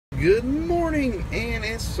Good morning, and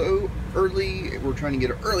it's so early. We're trying to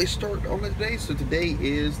get an early start on it today. So today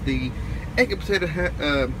is the egg and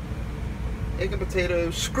potato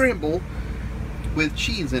scramble with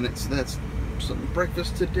cheese in it. So that's some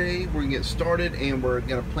breakfast today. We're gonna get started, and we're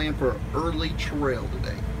gonna plan for an early trail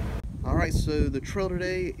today. All right, so the trail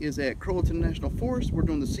today is at Croatan National Forest. We're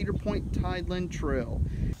doing the Cedar Point Tideland Trail.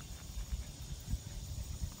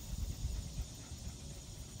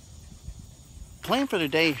 Plan for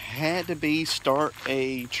today had to be start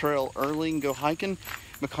a trail early and go hiking,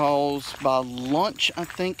 because by lunch, I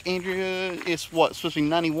think, Andrea, it's what, supposed to be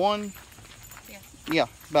 91? Yeah,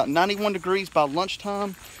 about 91 degrees by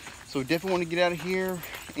lunchtime. So we definitely want to get out of here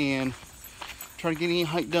and try to get any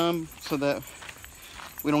hike done so that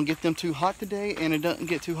we don't get them too hot today and it doesn't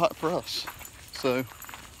get too hot for us. So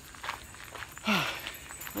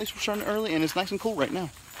at least we're starting early and it's nice and cool right now.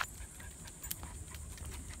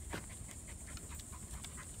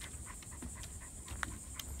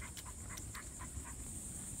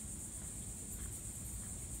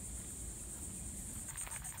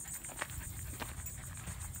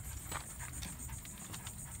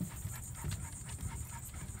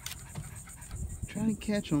 Try to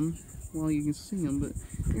catch them while you can see them, but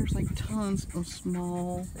there's like tons of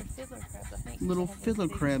small little fiddler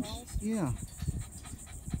crabs. Yeah.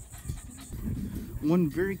 One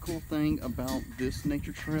very cool thing about this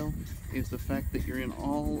nature trail is the fact that you're in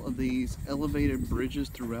all of these elevated bridges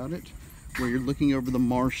throughout it, where you're looking over the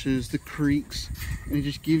marshes, the creeks, and it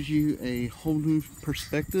just gives you a whole new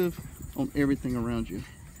perspective on everything around you.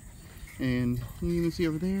 And you can see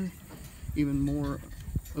over there, even more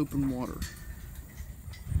open water.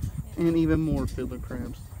 And even more fiddler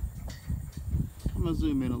crabs. I'm gonna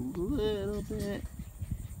zoom in a little bit,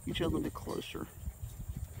 get you a little bit closer.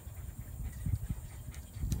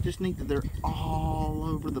 Just neat that they're all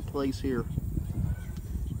over the place here.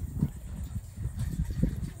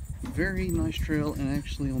 Very nice trail, and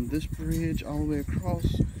actually on this bridge all the way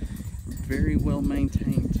across, very well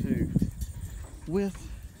maintained too, with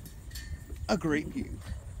a great view.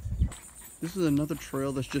 This is another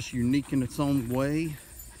trail that's just unique in its own way.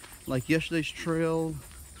 Like yesterday's trail,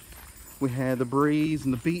 we had the breeze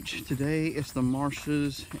and the beach. Today it's the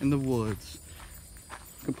marshes and the woods.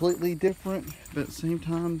 Completely different, but at the same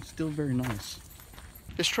time still very nice.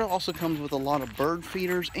 This trail also comes with a lot of bird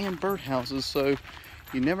feeders and bird houses, so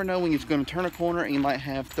you never know when you're going to turn a corner and you might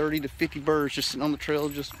have 30 to 50 birds just sitting on the trail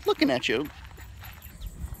just looking at you.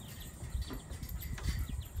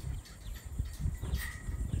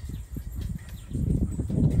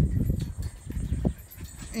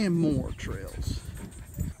 And more trails.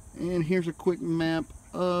 And here's a quick map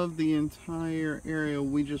of the entire area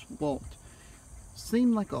we just walked.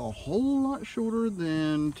 Seemed like a whole lot shorter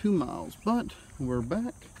than 2 miles, but we're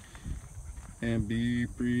back, and be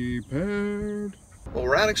prepared. Well,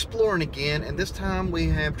 we're out exploring again, and this time we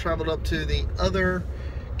have traveled up to the other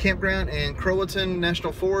campground in Croatan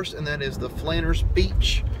National Forest, and that is the Flanders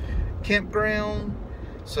Beach campground.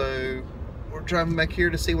 So we're driving back here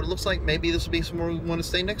to see what it looks like. Maybe this will be somewhere we want to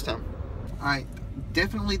stay next time. Alright,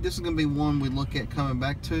 definitely this is going to be one we look at coming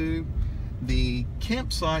back to. The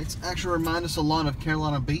campsites actually remind us a lot of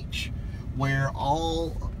Carolina Beach, where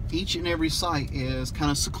each and every site is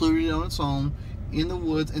kind of secluded on its own in the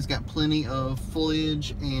woods. It's got plenty of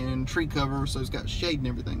foliage and tree cover, so it's got shade and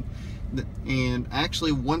everything. And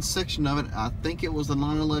actually one section of it, I think it was the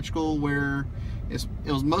non-electrical, where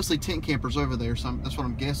it was mostly tent campers over there, so that's what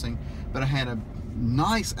I'm guessing. But I had a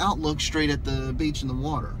nice outlook straight at the beach and the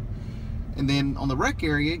water. And then on the rec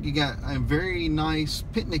area, you got a very nice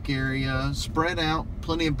picnic area spread out,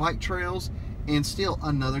 plenty of bike trails, and still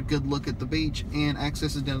another good look at the beach and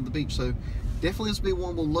accesses down to the beach. So definitely this will be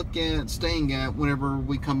one we'll look at staying at whenever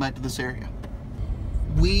we come back to this area.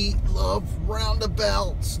 We love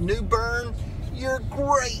roundabouts. New Bern, you're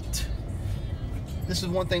great. This is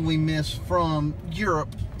one thing we miss from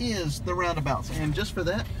Europe, is the roundabouts. And just for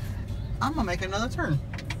that, I'm gonna make another turn.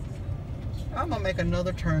 I'm gonna make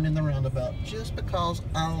another turn in the roundabout just because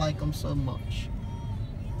I like them so much.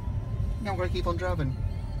 Now we're gonna keep on driving.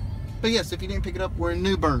 But yes, if you didn't pick it up, we're in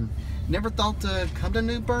New Bern. Never thought to come to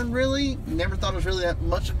New Bern, really. Never thought it was really that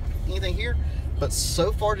much anything here. But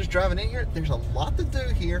so far, just driving in here, there's a lot to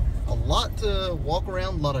do here, a lot to walk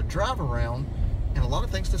around, a lot to drive around, and a lot of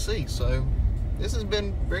things to see. So this has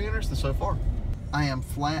been very interesting so far. I am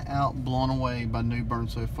flat out blown away by New Bern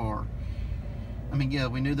so far. I mean, yeah,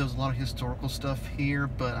 we knew there was a lot of historical stuff here,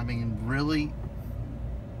 but I mean, really,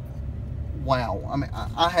 wow. I mean,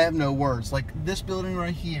 I have no words. Like this building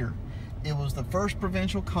right here, it was the first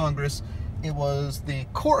provincial congress, it was the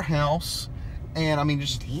courthouse, and I mean,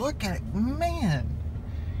 just look at it, man.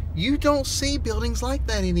 You don't see buildings like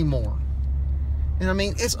that anymore. And I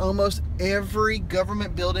mean, it's almost every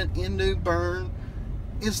government building in New Bern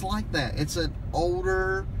is like that. It's an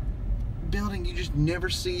older building you just never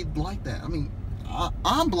see like that. I mean,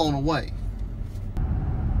 I'm blown away.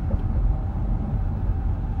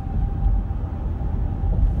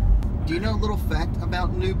 Do you know a little fact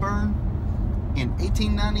about New Bern? In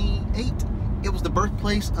 1898, it was the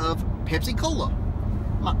birthplace of Pepsi Cola,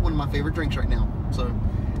 one of my favorite drinks right now. So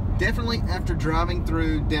definitely after driving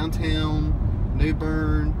through downtown New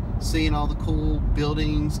Bern, seeing all the cool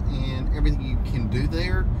buildings and everything you can do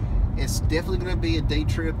there, it's definitely going to be a day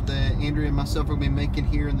trip that Andrea and myself are going to be making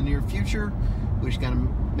here in the near future. We just got to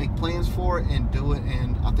make plans for it and do it,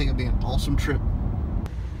 and I think it'll be an awesome trip.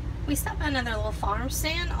 We stopped by another little farm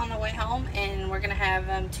stand on the way home, and we're going to have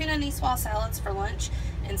tuna Niçoise salads for lunch.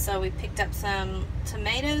 And so we picked up some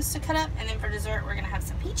tomatoes to cut up, and then for dessert we're going to have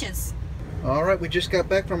some peaches. All right, we just got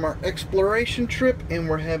back from our exploration trip, and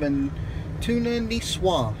we're having tuna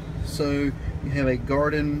Niçoise. So you have a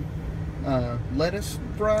garden lettuce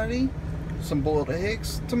variety, some boiled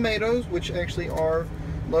eggs, tomatoes, which actually are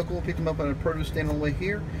local. We'll pick them up at a produce stand on the way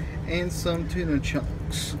here, and some tuna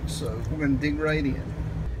chunks. So we're going to dig right in.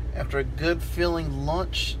 After a good filling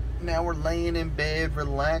lunch, now we're laying in bed,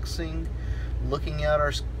 relaxing, looking out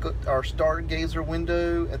our stargazer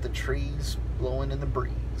window at the trees blowing in the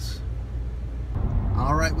breeze.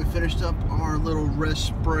 All right, we finished up our little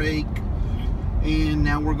rest break, and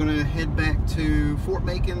now we're going to head back to Fort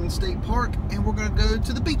Macon State Park, and we're going to go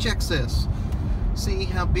to the beach access, see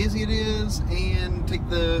how busy it is, and take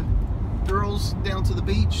the girls down to the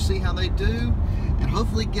beach, see how they do, and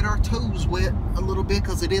hopefully get our toes wet a little bit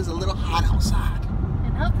because it is a little hot outside.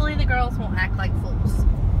 And hopefully the girls won't act like fools.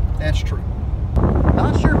 That's true.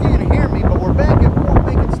 Not sure if you can hear me, but we're back at Fort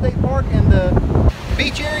Macon State Park in the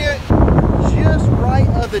beach area just right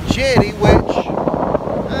of the jetty, which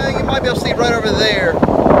you might be able to see right over there.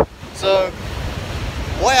 So,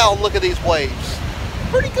 wow, look at these waves.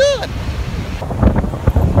 Pretty good.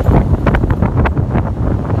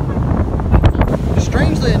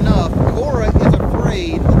 Strangely enough, Cora is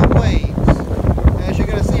afraid of the waves, as you're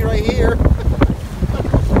going to see right here,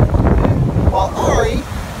 while Ari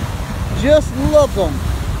just loves them.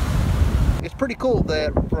 It's pretty cool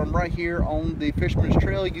that from right here on the Fisherman's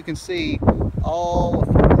Trail, you can see all of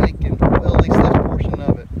Fort Macon, well, at least this portion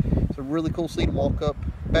of it. It's a really cool scene to walk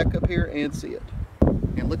back up here and see it.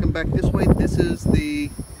 And looking back this way, this is the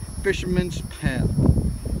Fisherman's Path.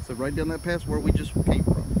 So right down that path where we just came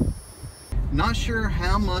from. Not sure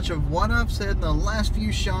how much of what I've said in the last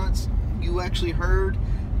few shots you actually heard,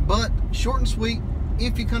 but short and sweet,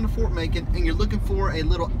 if you come to Fort Macon and you're looking for a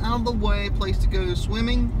little out-of-the-way place to go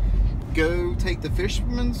swimming, go take the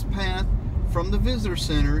Fisherman's Path from the Visitor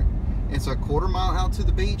Center. It's a quarter mile out to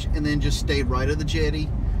the beach, and then just stay right at the jetty.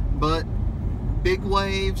 But big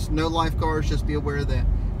waves, no lifeguards, just be aware of that.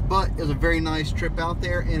 But it was a very nice trip out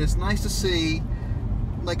there, and it's nice to see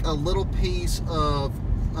like a little piece of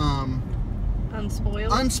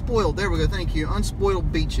unspoiled, there we go, thank you,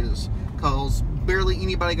 unspoiled beaches, because barely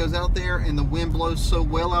anybody goes out there, and the wind blows so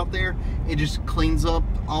well out there, it just cleans up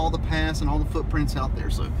all the paths and all the footprints out there.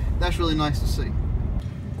 So that's really nice to see.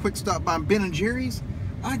 Quick stop by Ben & Jerry's.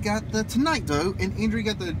 I got the Tonight Dough, and Andrew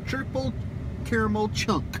got the triple caramel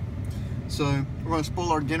chunk. So we're going to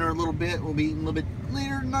spoil our dinner a little bit. We'll be eating a little bit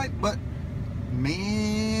later tonight, but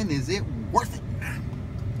man, is it worth it.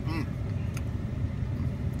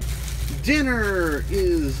 Dinner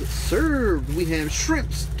is served. We have shrimp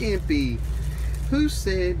scampi. Who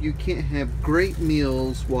said you can't have great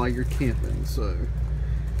meals while you're camping? So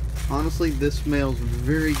honestly, this smells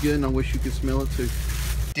very good, and I wish you could smell it too.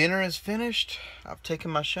 Dinner is finished. I've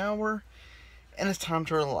taken my shower, and it's time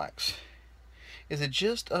to relax. Is it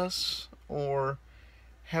just us, or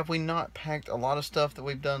have we not packed a lot of stuff that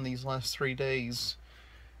we've done these last 3 days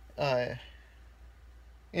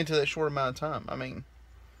into that short amount of time? I mean,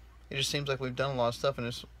 it just seems like we've done a lot of stuff, and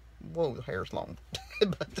it's, whoa, the hair's long.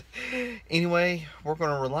 But anyway, we're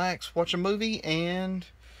going to relax, watch a movie, and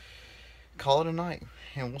call it a night.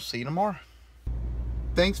 And we'll see you tomorrow.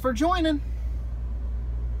 Thanks for joining.